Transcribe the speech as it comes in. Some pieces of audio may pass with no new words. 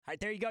right,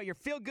 there you go. Your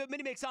feel-good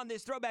mini-mix on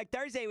this Throwback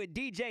Thursday with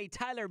DJ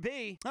Tyler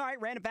B. All right,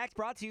 random facts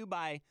brought to you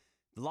by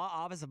the Law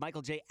Office of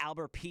Michael J.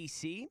 Albert,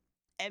 PC.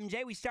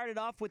 MJ, we started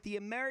off with the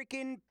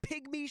American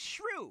pygmy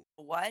shrew.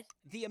 What?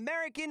 The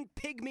American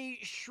pygmy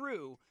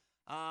shrew.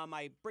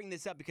 I bring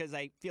this up because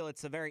I feel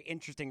it's a very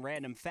interesting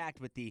random fact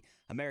with the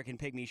American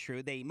pygmy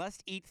shrew. They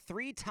must eat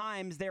 3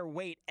 times their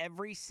weight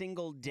every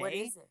single day. What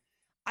is it?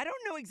 I don't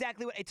know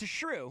exactly what it's a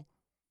shrew.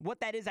 What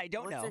that is, I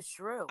don't know. What's a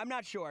shrew? I'm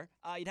not sure.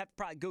 You'd have to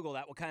probably Google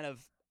that. What kind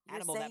of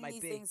animal that might be?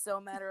 You're saying these things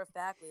so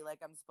matter-of-factly, like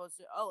I'm supposed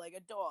to, like a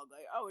dog,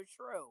 like, a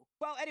shrew.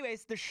 Well,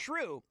 anyways, the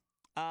shrew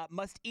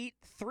must eat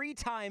 3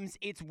 times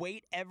its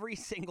weight every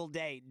single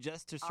day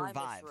just to survive.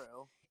 I'm a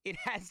shrew. It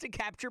has to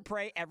capture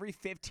prey every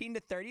 15 to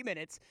 30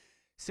 minutes,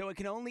 so it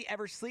can only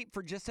ever sleep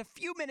for just a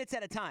few minutes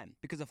at a time,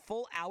 because a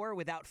full hour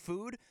without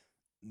food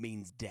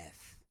means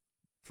death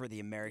for the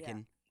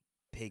American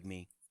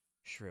pygmy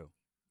shrew.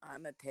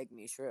 I'm a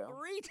pygmy shrew.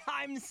 3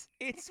 times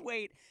its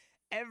weight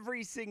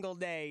every single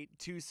day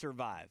to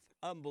survive.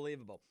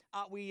 Unbelievable.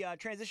 We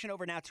transition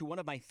over now to one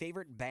of my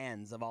favorite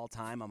bands of all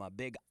time. I'm a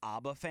big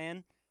ABBA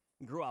fan.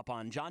 Grew up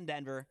on John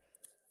Denver,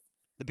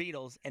 the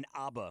Beatles, and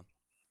ABBA.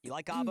 You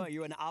like ABBA? Are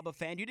you an ABBA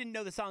fan? You didn't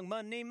know the song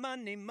Money,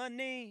 Money,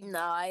 Money. No,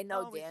 I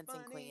know Always Dancing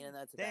funny. Queen, and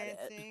that's about it.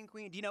 Dancing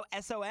Queen. Do you know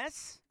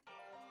SOS?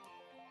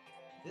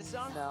 This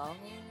song? No.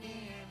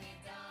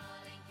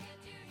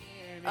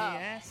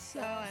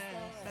 SOS.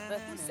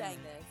 But who sang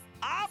this?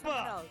 ABBA!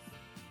 Someone else.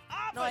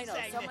 ABBA No, I know.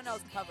 sang Someone this.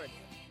 else covered it.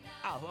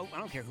 Oh, I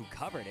don't care who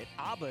covered it.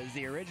 ABBA is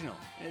the original.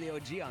 They're the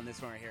OG on this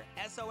one right here.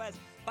 SOS.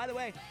 By the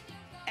way,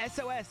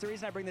 SOS, the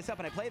reason I bring this up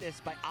and I play this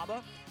by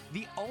ABBA,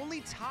 the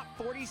only top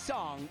 40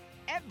 song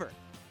ever,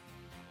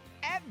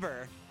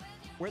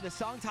 where the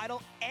song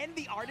title and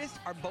the artist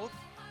are both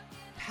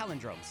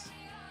palindromes.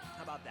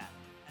 How about that?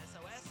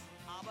 SOS,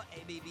 ABBA,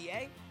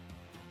 A-B-B-A.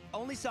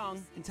 Only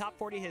song in top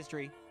 40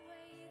 history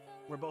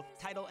where both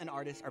title and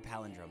artist are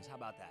palindromes. How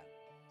about that?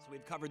 So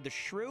we've covered the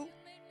shrew,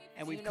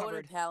 and we've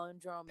covered what a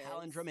palindrome is?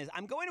 Palindrome is.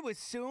 I'm going to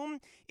assume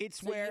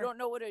it's So where you don't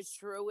know what a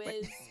shrew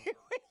is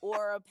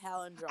or a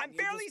palindrome. I'm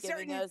You're fairly just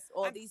giving certain- us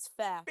all I'm these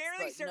facts,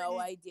 fairly but certain no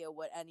idea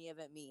what any of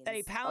it means. that a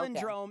Okay.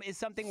 palindrome is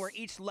something where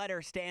each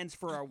letter stands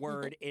for a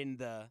word in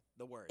the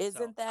word. Isn't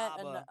So, that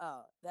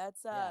ABBA,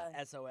 that's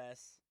yeah,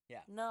 SOS. Yeah.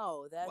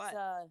 no, that's What?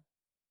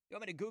 You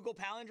want me to Google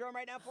palindrome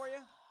right now for you?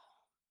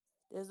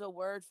 there's a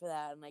word for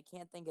that and I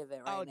can't think of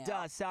it right Oh, now.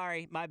 duh.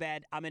 Sorry. My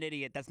bad. I'm an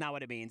idiot. That's not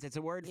what it means. It's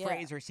a word, Yeah.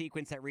 phrase, or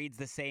sequence that reads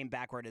the same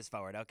backward as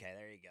forward. Okay,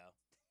 there you go.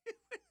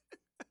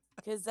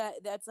 Because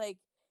that's like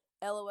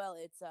LOL,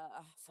 it's I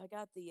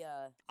forgot the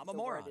I'm a the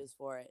moron. word is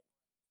for it.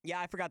 Yeah,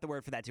 I forgot the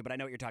word for that too, but I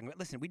know what you're talking about.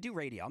 Listen, we do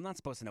radio. I'm not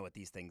supposed to know what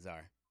these things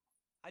are.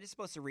 I'm just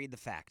supposed to read the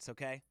facts,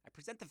 okay? I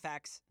present the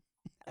facts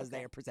as they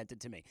Okay. are presented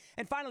to me.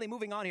 And finally,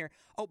 moving on here.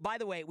 Oh, by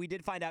the way, we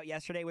did find out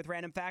yesterday with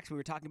Random Facts, we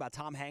were talking about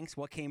Tom Hanks.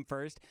 What came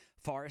first,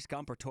 Forrest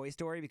Gump or Toy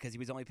Story? Because he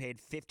was only paid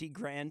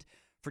 $50,000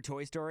 for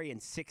Toy Story and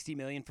 $60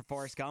 million for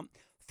Forrest Gump.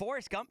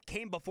 Forrest Gump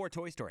came before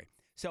Toy Story.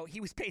 So he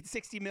was paid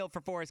 $60 million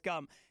for Forrest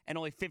Gump and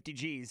only 50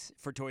 G's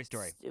for Toy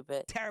Story.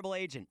 Stupid. Terrible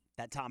agent,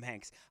 that Tom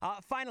Hanks.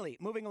 Finally,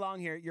 moving along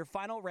here, your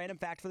final random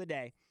fact for the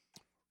day.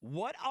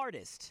 What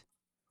artist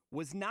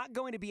was not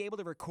going to be able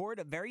to record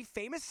a very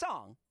famous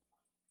song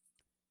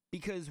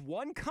because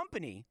one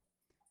company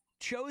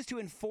chose to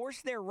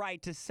enforce their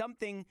right to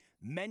something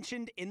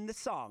mentioned in the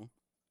song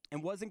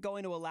and wasn't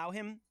going to allow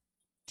him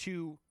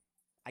to,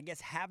 I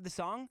guess, have the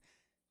song?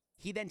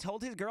 He then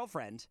told his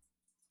girlfriend,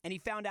 and he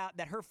found out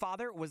that her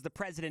father was the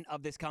president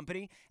of this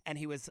company, and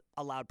he was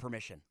allowed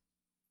permission.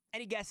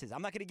 Any guesses?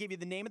 I'm not going to give you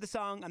the name of the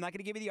song. I'm not going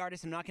to give you the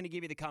artist. I'm not going to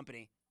give you the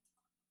company.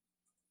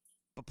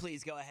 But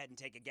please go ahead and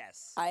take a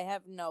guess. I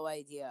have no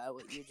idea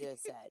what you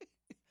just said.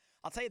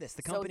 I'll tell you this.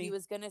 The company So he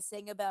was going to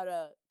sing about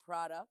a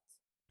product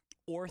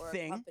or a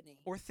thing company.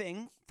 or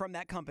thing from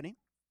that company.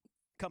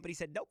 Company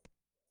said, nope,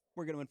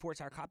 we're going to enforce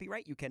our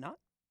copyright. You cannot.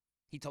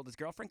 He told his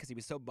girlfriend because he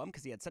was so bummed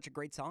because he had such a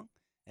great song.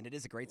 And it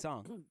is a great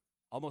song.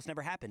 Almost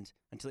never happened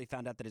until he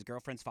found out that his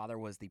girlfriend's father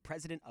was the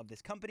president of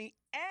this company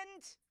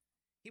and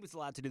he was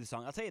allowed to do the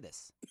song. I'll tell you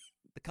this.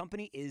 The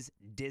company is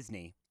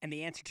Disney. And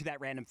the answer to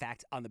that random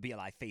fact on the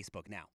BLI Facebook now.